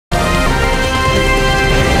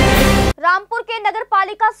रामपुर के नगर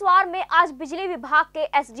पालिका स्वार में आज बिजली विभाग के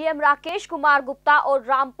एसडीएम राकेश कुमार गुप्ता और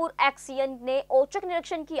रामपुर सईएन ने औचक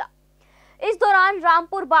निरीक्षण किया। इस दौरान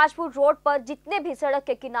रामपुर बाजपुर रोड पर जितने भी सड़क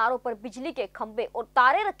के किनारों पर बिजली के खंभे और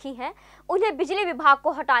तारें रखी हैं, उन्हें बिजली विभाग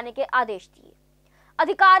को हटाने के आदेश दिए।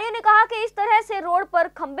 अधिकारियों ने कहा कि इस तरह से रोड पर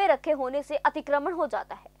खंभे रखे होने से अतिक्रमण हो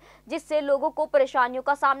जाता है, जिससे लोगों को परेशानियों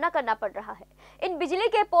का सामना करना पड़ रहा है। इन बिजली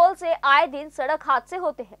के पोल से आए दिन सड़क हादसे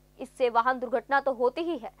होते हैं, इससे वाहन दुर्घटना तो होती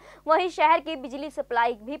ही है, वहीं शहर की बिजली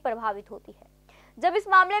सप्लाई भी प्रभावित होती है। जब इस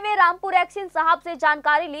मामले में रामपुर सईएन साहब से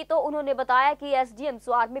जानकारी ली तो उन्होंने बताया कि एसडीएम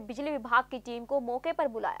स्वार में बिजली विभाग की टीम को मौके पर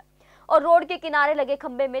बुलाया और रोड के किनारे लगे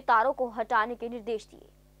खंभे में तारों को हटाने के निर्देश दिए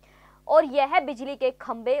और यह बिजली के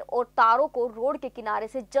खंभे और तारों को रोड के किनारे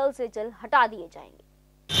से जल्द हटा दिए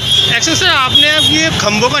जाएंगे। एक्शन सर, आपने अब ये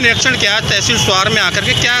खंभों का निरीक्षण किया तहसील स्वार में आकर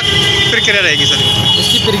के, क्या प्रक्रिया रहेगी सर?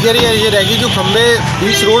 इसकी प्रक्रिया ये रहेगी, जो खंभे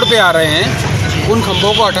बीच रोड पे आ रहे हैं उन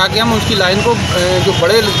खंभों को हटा के हम उसकी लाइन को, जो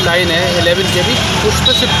बड़े लाइन है 11 के भी, उस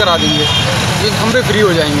पर शिफ्ट करा देंगे। ये खंभे फ्री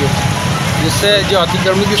हो जाएंगे, जिससे जो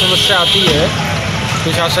अतिक्रमण की समस्या आती है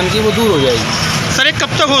प्रशासन की, वो दूर हो जाएगी। सर ये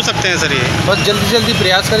कब तक हो सकते हैं सर? ये बस जल्दी से जल्दी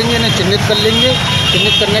प्रयास करेंगे, इन्हें चिन्हित कर लेंगे।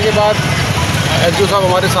 चिन्हित करने के बाद एसडीओ साहब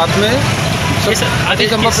हमारे साथ में सब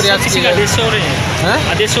संभव प्रयास किए आदेश हो रहे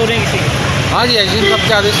हैं। आदेश हो रहे हैं किसी? हाँ जी, एसडीएम साहब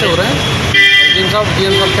के आदेश से हो रहे हैं। एसडीएम साहब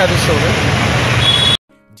डीएम साहब के आदेश से हो रहे हैं।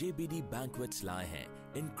 JBD Banquets लाए हैं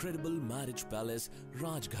incredible marriage palace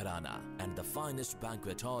Rajgharana and the finest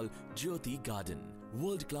banquet hall Jyoti Garden.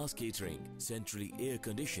 World-class catering, centrally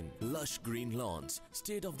air-conditioned, lush green lawns,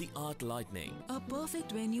 state-of-the-art lighting. A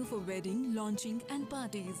perfect venue for wedding, launching and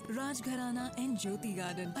parties. Rajgharana and Jyoti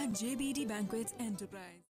Garden at JBD Banquets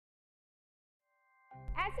Enterprise.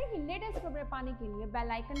 ऐसे ही latest खबरें पाने के लिए bell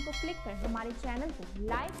icon को click कर हमारे channel को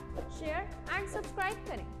like, share and subscribe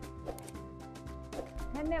करें।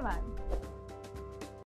 धन्यवाद।